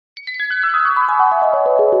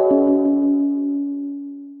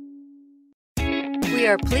We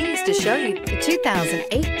are pleased to show you the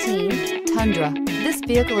 2018 Tundra. This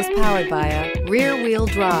vehicle is powered by a rear-wheel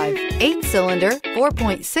drive, 8-cylinder,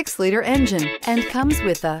 4.6-liter engine, and comes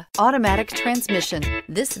with a automatic transmission.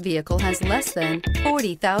 This vehicle has less than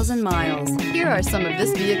 40,000 miles. Here are some of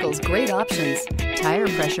this vehicle's great options: tire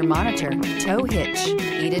pressure monitor, tow hitch,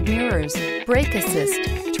 heated mirrors, brake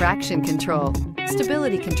assist, traction control,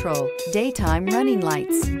 stability control, daytime running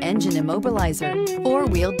lights, engine immobilizer,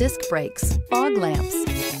 4-wheel disc brakes, fog lamps.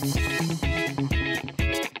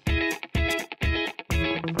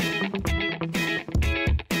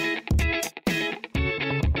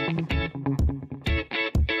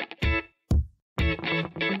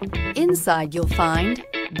 Inside you'll find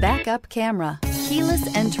backup camera,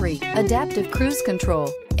 keyless entry, adaptive cruise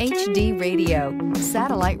control, HD radio,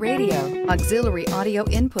 satellite radio, auxiliary audio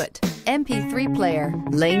input, MP3 player,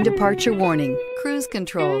 lane departure warning, cruise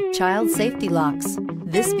control, child safety locks.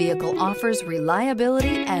 This vehicle offers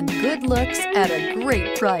reliability and good looks at a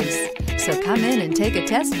great price. So come in and take a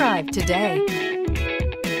test drive today.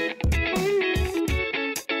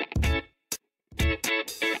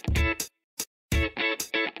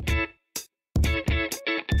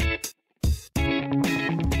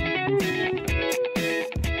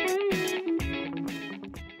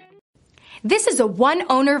 This is a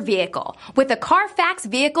one-owner vehicle with a Carfax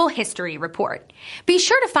Vehicle History Report. Be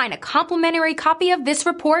sure to find a complimentary copy of this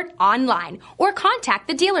report online or contact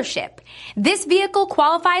the dealership. This vehicle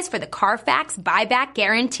qualifies for the Carfax Buyback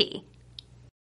Guarantee.